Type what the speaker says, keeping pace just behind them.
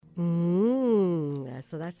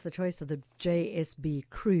So that's the choice of the JSB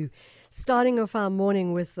crew. Starting off our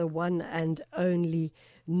morning with the one and only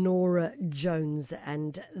Nora Jones.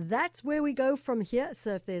 And that's where we go from here.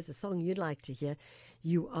 So if there's a song you'd like to hear,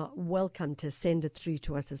 you are welcome to send it through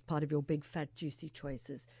to us as part of your big, fat, juicy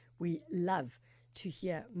choices. We love to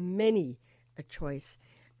hear many a choice,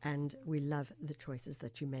 and we love the choices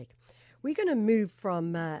that you make. We're going to move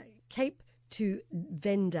from Cape to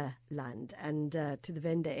Venda land and to the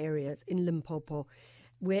Venda areas in Limpopo,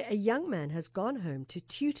 where a young man has gone home to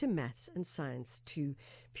tutor maths and science to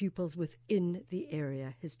pupils within the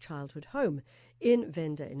area, his childhood home in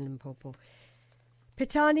Venda in Limpopo.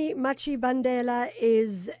 Phethani Matshivhandela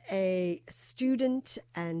is a student,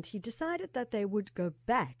 and he decided that they would go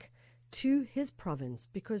back to his province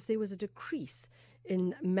because there was a decrease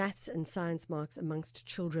in maths and science marks amongst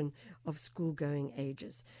children of school-going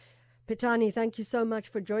ages. Phethani, thank you so much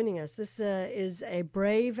for joining us. This is a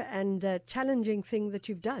brave and challenging thing that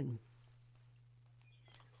you've done.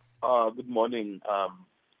 Good morning.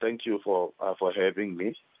 Thank you for having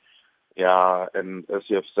me. Yeah, and as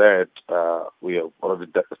you have said, we have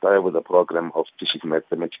already started with a program of teaching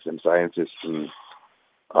mathematics and sciences in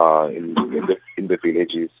the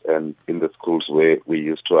villages and in the schools where we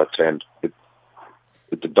used to attend. It's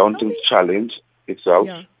a daunting challenge itself,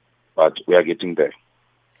 but we are getting there.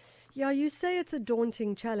 Yeah, you say it's a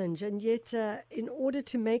daunting challenge, and yet in order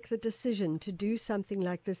to make the decision to do something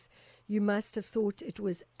like this, you must have thought it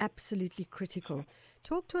was absolutely critical.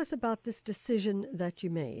 Talk to us about this decision that you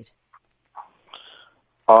made.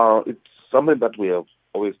 It's something that we have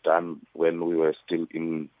always done when we were still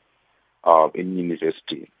in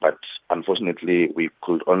university, but unfortunately we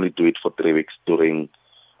could only do it for 3 weeks during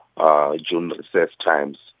June recess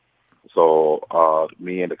times. So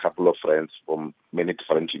me and a couple of friends from many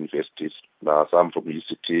different universities, some from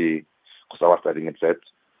UCT, because I was studying at VET,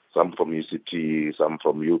 some from UCT, some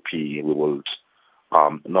from UP, we will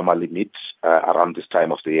normally meet around this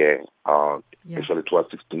time of the year, actually towards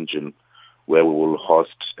 16 June, where we will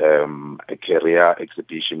host a career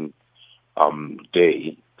exhibition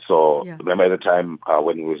day. So remember at the time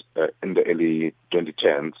when we was in the early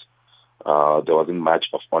 2010s, there wasn't much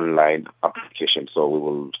of online application, so we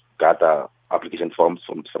will gather application forms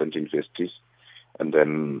from different universities and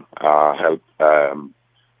then help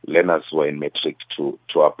learners who are in matric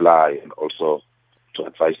to apply, and also to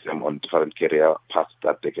advise them on different career paths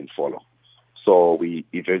that they can follow. So we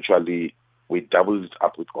doubled it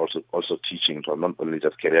up with also teaching, so not only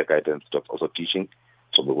just career guidance, but also teaching.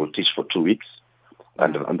 So we will teach for 2 weeks,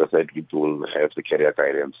 and then on the side we will have the career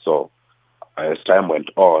guidance. So as time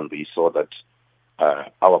went on, we saw that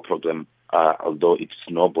our program, although it's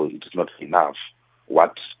noble, it is not enough.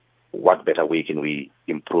 What better way can we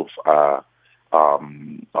improve our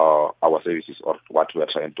services, or what we are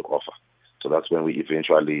trying to offer? So that's when we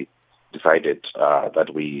eventually decided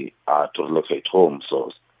that we are to relocate home.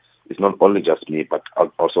 So it's not only just me, but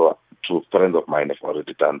also two friends of mine have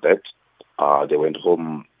already done that. They went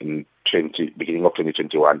home in beginning of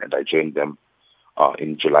 2021, and I joined them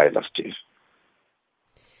in July last year.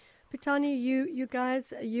 Phethani, you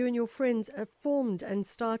guys, you and your friends formed and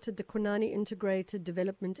started the Konani Integrated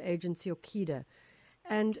Development Agency, or KIDA.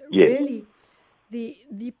 And really,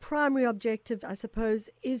 the primary objective, I suppose,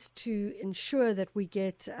 is to ensure that we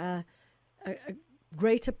get a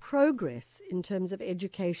greater progress in terms of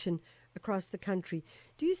education across the country.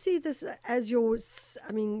 Do you see this as your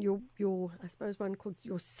I suppose one called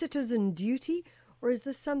your citizen duty, or is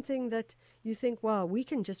this something that you think, wow, we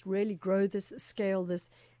can just really grow this, scale this,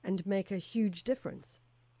 and make a huge difference?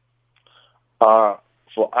 For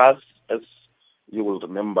us, as you will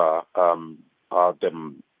remember, the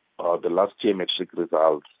last year matric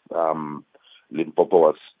results, Limpopo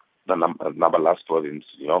was the number last province,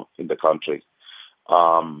 in the country.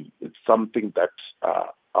 It's something that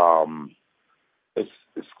is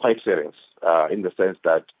quite serious in the sense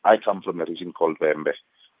that I come from a region called Venda.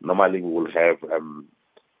 Normally, we will have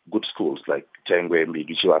good schools like Tengwe and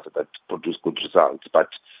Migichiwasa that produce good results, but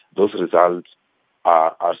those results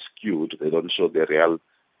are skewed. They don't show the real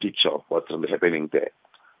picture of what's really happening there.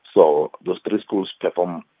 So those 3 schools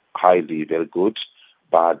perform highly, very good,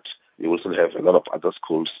 but you also have a lot of other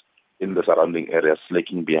schools in the surrounding areas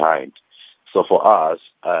slacking behind. So for us,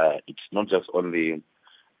 it's not just only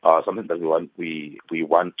something that we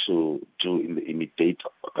want to do in the immediate,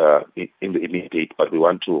 but we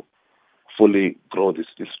want to fully grow this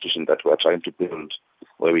institution that we are trying to build,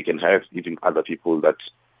 where we can have even other people that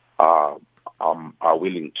are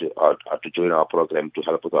willing to join our program, to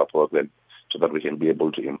help with our program, so that we can be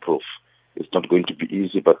able to improve. It's not going to be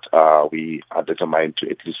easy, but we are determined to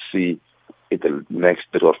at least see in the next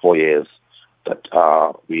 3 or 4 years that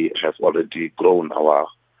we have already grown our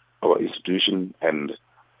institution, and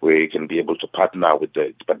we can be able to partner with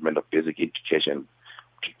the Department of Basic Education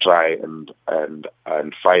to try and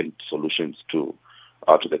find solutions to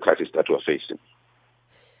the crisis that we're facing.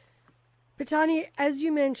 Phethani, as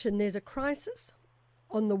you mentioned, there's a crisis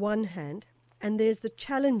on the one hand, and there's the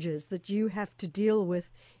challenges that you have to deal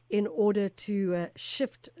with in order to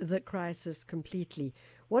shift the crisis completely.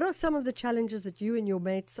 What are some of the challenges that you and your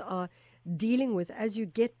mates are dealing with as you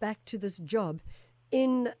get back to this job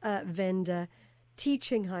in Venda,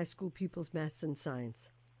 teaching high school pupils maths and science?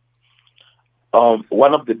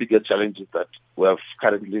 One of the biggest challenges that we're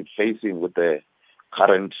currently facing with the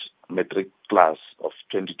current matric class of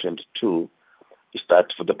 2022 is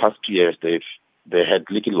that for the past 2 years they had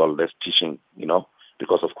little or less teaching,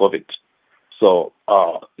 because of COVID. So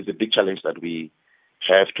it's a big challenge that we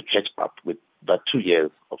have to catch up with that 2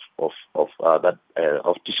 years of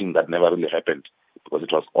teaching that never really happened because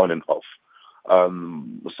it was on and off.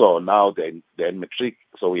 So now they're in matric,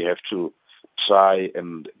 so we have to try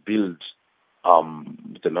and build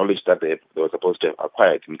the knowledge that they were supposed to have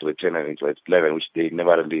acquired in grade 10 and in grade 11, which they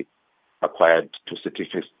never really acquired to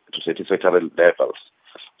satisfactory levels.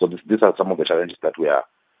 So these are some of the challenges that we are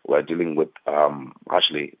dealing with,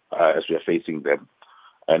 actually, as we are facing them.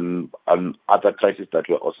 And other crisis that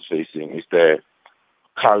we are also facing is the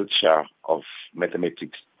culture of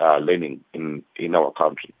mathematics learning in our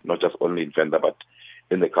country, not just only in Venda, but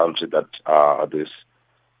in the country, that there's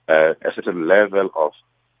a certain level of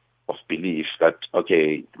belief that,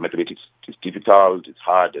 okay, mathematics is difficult, it's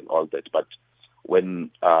hard and all that, but when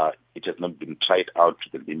it has not been tried out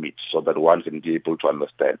to the limit so that one can be able to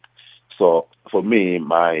understand. So for me,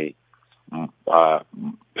 my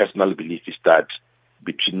personal belief is that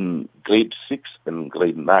between grade 6 and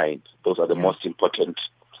grade 9, those are the most important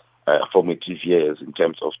formative years in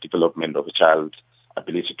terms of development of a child's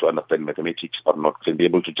ability to understand mathematics or not. Can be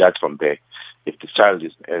able to judge from there if the child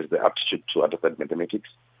has the aptitude to understand mathematics,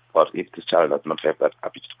 or if this child does not have that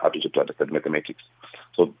aptitude to understand mathematics.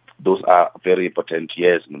 So those are very important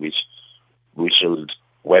years in which we should,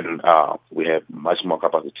 when we have much more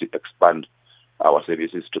capacity, expand our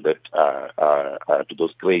services to to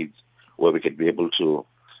those grades where we can be able to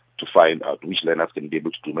find out which learners can be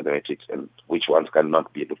able to do mathematics and which ones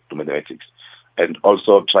cannot be able to do mathematics. And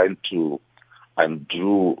also trying to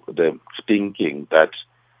undo the thinking that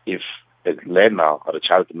if a learner or a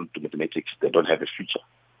child cannot do mathematics, they don't have a future.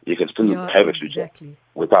 You can still have a future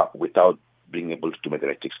without being able to do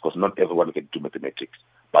mathematics, because not everyone can do mathematics.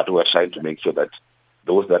 But we are trying to make sure that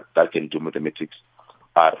those that can do mathematics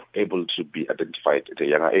are able to be identified at a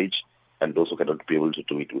younger age, and those who cannot be able to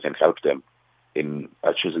do it, we can help them in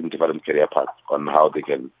choosing different career paths on how they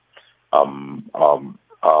can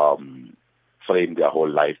frame their whole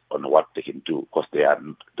life on what they can do, because they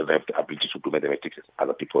don't have the ability to do mathematics as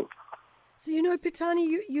other people. So,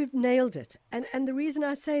 Phethani, you've nailed it. And the reason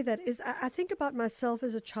I say that is I think about myself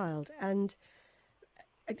as a child, and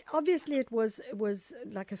obviously it was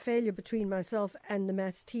like a failure between myself and the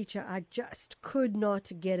maths teacher. I just could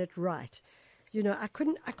not get it right. I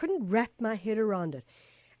couldn't wrap my head around it.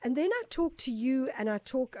 And then I talk to you, and I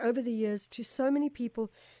talk over the years to so many people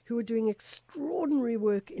who are doing extraordinary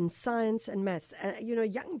work in science and maths. And,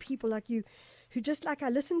 young people like you who just I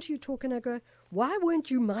listen to you talk and I go, why weren't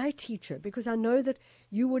you my teacher? Because I know that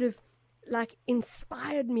you would have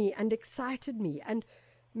inspired me and excited me. And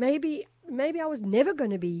maybe I was never going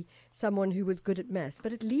to be someone who was good at maths,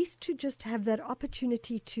 but at least to just have that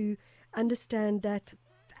opportunity to understand that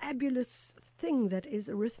fabulous thing that is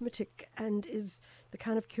arithmetic and is the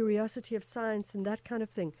kind of curiosity of science and that kind of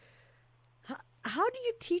thing. How do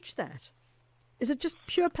you teach that? Is it just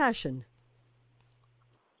pure passion?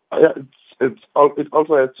 Yeah, it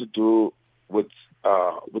also has to do with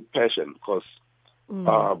passion, because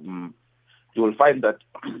you will find that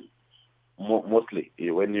mostly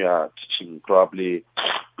when you are teaching probably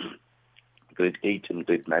grade 8 and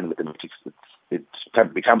grade 9 mathematics, it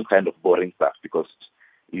becomes kind of boring stuff, because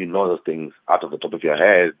you know those things out of the top of your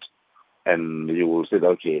head, and you will say,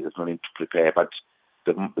 okay, there's no need to prepare. But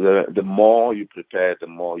the more you prepare, the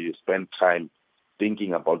more you spend time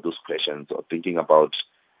thinking about those questions or thinking about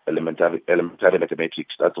elementary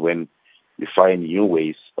mathematics. That's when you find new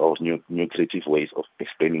ways or new creative ways of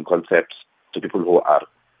explaining concepts to people who are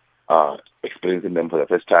experiencing them for the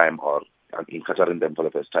first time or encountering them for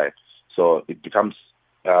the first time. So it becomes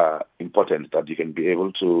important that you can be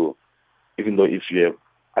able to, even though if you have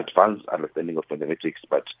advanced understanding of mathematics,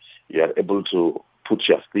 but you are able to put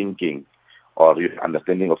your thinking or your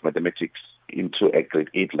understanding of mathematics into a grade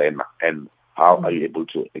 8 learner, and how are you able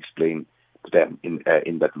to explain them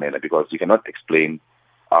in that manner, because you cannot explain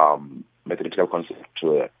mathematical concepts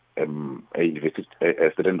to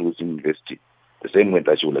a student who's in university the same way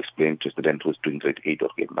that you will explain to a student who's doing grade 8 or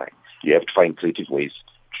grade 9. You have to find creative ways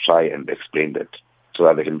to try and explain that, so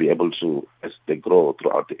that they can be able to, as they grow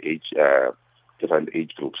throughout the age, different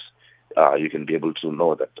age groups, you can be able to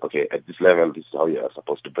know that, okay, at this level, this is how you are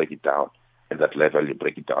supposed to break it down. At that level, you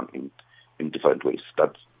break it down in different ways.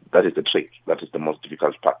 That is the trick. That is the most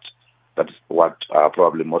difficult part. That is what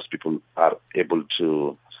probably most people are able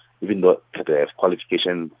to, even though they have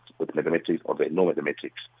qualifications with mathematics or they know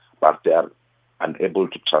mathematics, but they are unable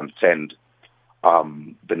to transcend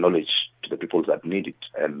the knowledge to the people that need it.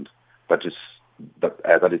 And that is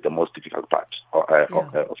the most difficult part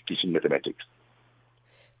of teaching mathematics.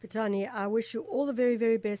 Phethani, I wish you all the very,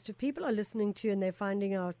 very best. If people are listening to you and they're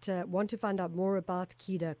want to find out more about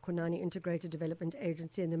KIDA, Kunani Integrated Development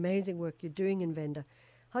Agency, and the amazing work you're doing in Venda,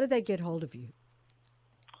 how do they get hold of you?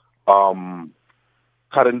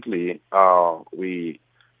 Currently, we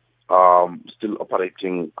still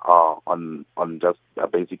operating on just a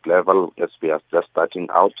basic level, as we are just starting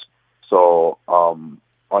out. So on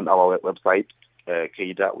our website,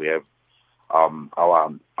 KIDA, we have our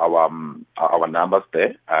numbers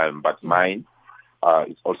there, but mine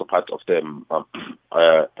is also part of them of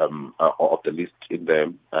the list in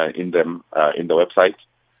the website,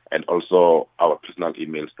 and also our personal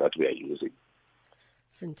emails that we are using.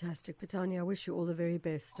 Fantastic. Phethani, I wish you all the very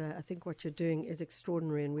best. I think what you're doing is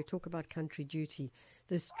extraordinary, and we talk about country duty.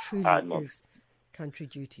 This truly is country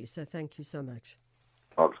duty. So thank you so much.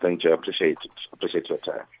 Oh, thank you. I appreciate it. Appreciate your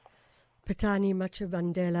time. Phethani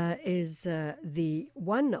Matshivhandela is the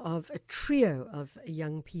one of a trio of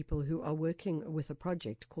young people who are working with a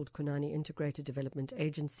project called Kunani Integrated Development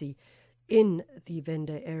Agency in the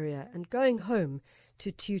Venda area, and going home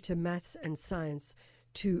to tutor maths and science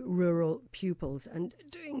to rural pupils, and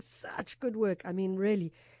doing such good work. I mean,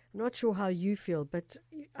 really, I'm not sure how you feel, but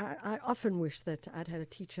I often wish that I'd had a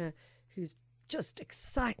teacher who's just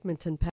excitement and passion.